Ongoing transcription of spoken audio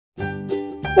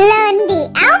Learn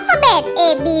the alphabet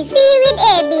ABC with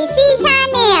ABC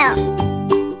channel.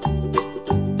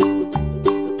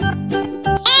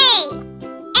 A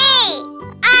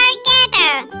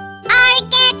alligator,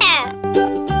 alligator.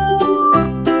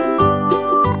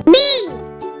 B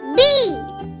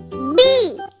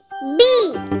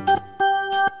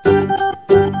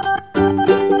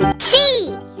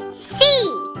C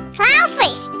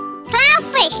clownfish,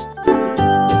 clownfish.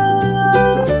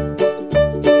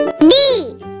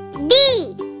 D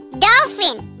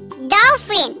dolphin,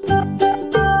 dolphin.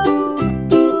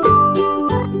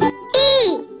 E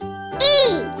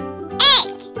egg,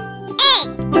 egg.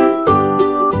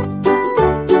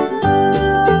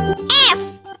 F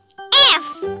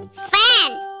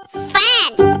fan,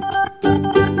 fan.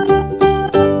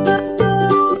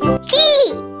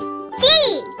 G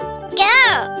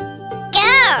girl,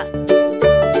 girl.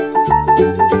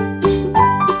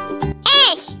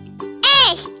 H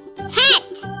hat,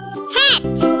 hat.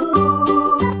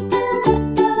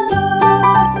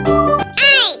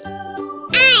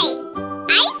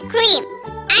 Ice cream,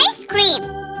 ice cream.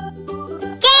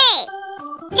 J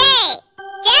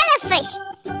jellyfish,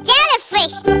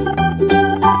 jellyfish.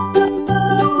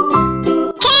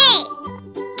 K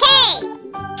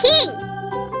king,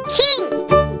 king.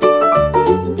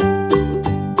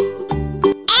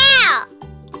 L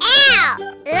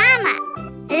llama,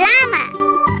 llama.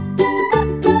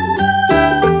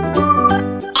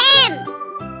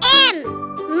 M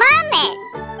mermaid,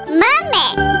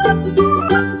 mermaid.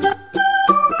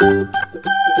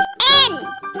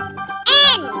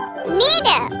 N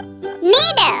needle,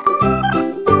 needle.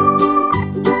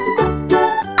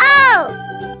 O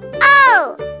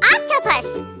octopus,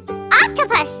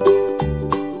 octopus.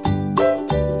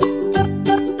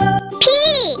 P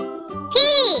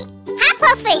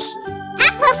pufferfish,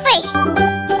 pufferfish.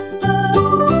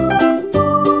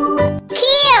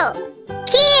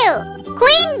 Q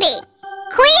queen bee,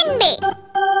 queen bee.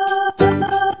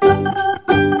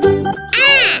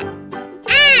 R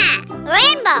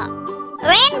rainbow,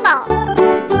 rainbow.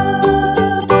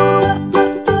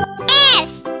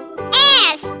 S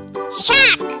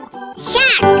shark,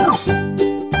 shark.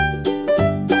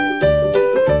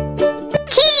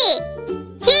 T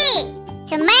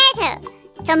tomato,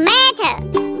 tomato.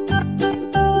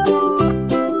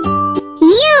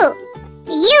 U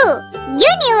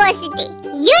university,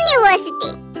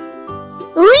 university.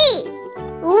 V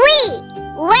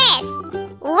west,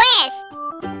 west.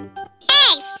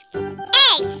 X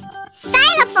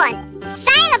xylophone,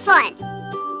 xylophone.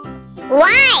 Y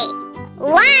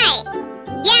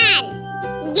yarn,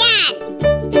 yarn.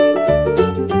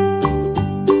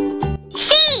 C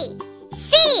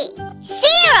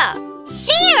zero,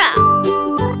 zero.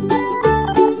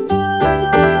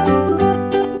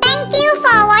 Thank you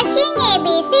for watching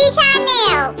ABC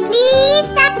channel. Please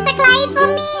subscribe for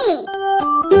me.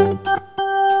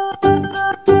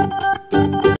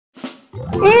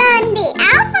 Learn the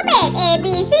alphabet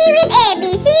ABC with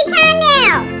ABC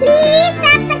channel. Please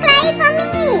subscribe for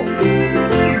me.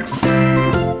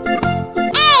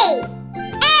 A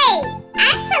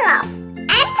antelope,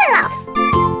 antelope.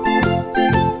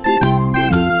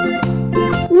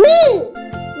 B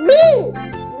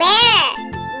bear,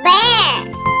 bear.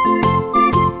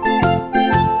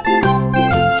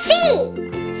 C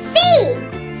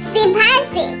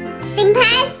chimpanzee,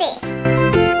 chimpanzee.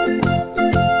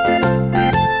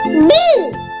 D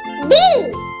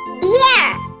deer,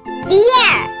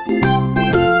 deer.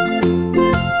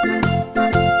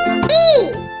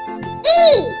 E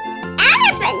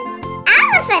elephant,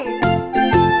 elephant.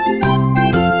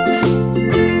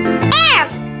 F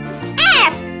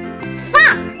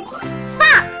fox,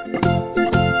 fox.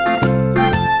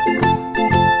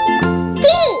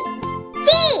 G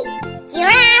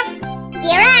giraffe,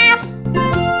 giraffe.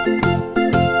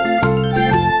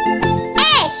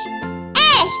 H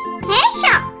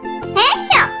hedgehog,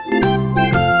 hedgehog.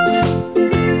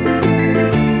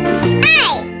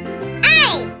 I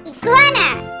iguana,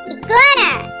 iguana.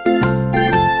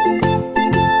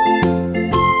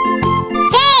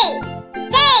 J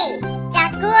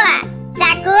jaguar,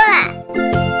 jaguar.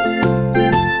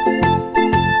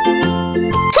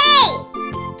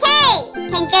 K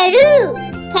kangaroo,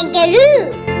 kangaroo.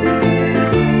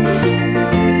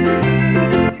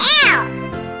 L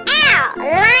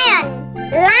lion,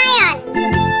 lion.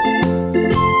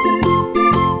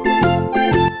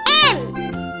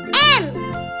 M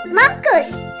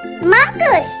mongoose,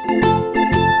 mongoose.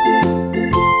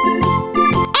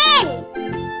 N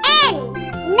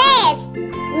nest,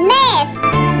 nest.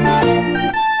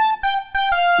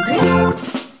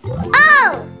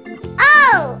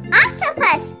 O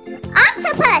octopus,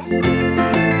 octopus.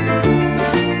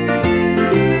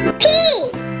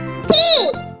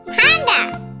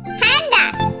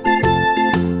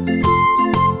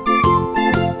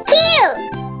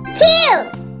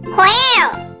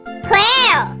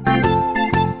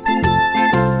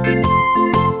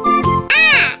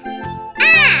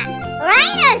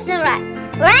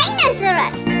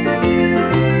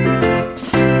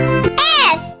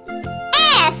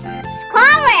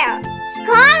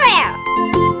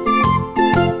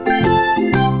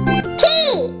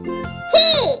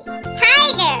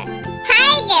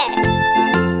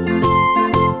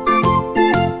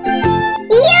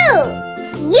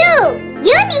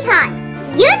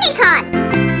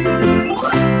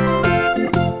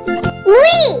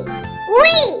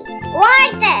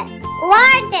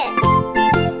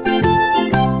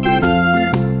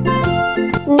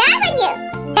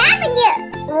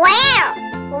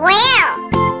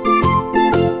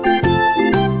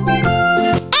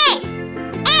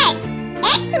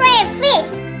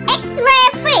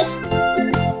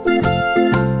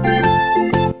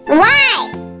 Y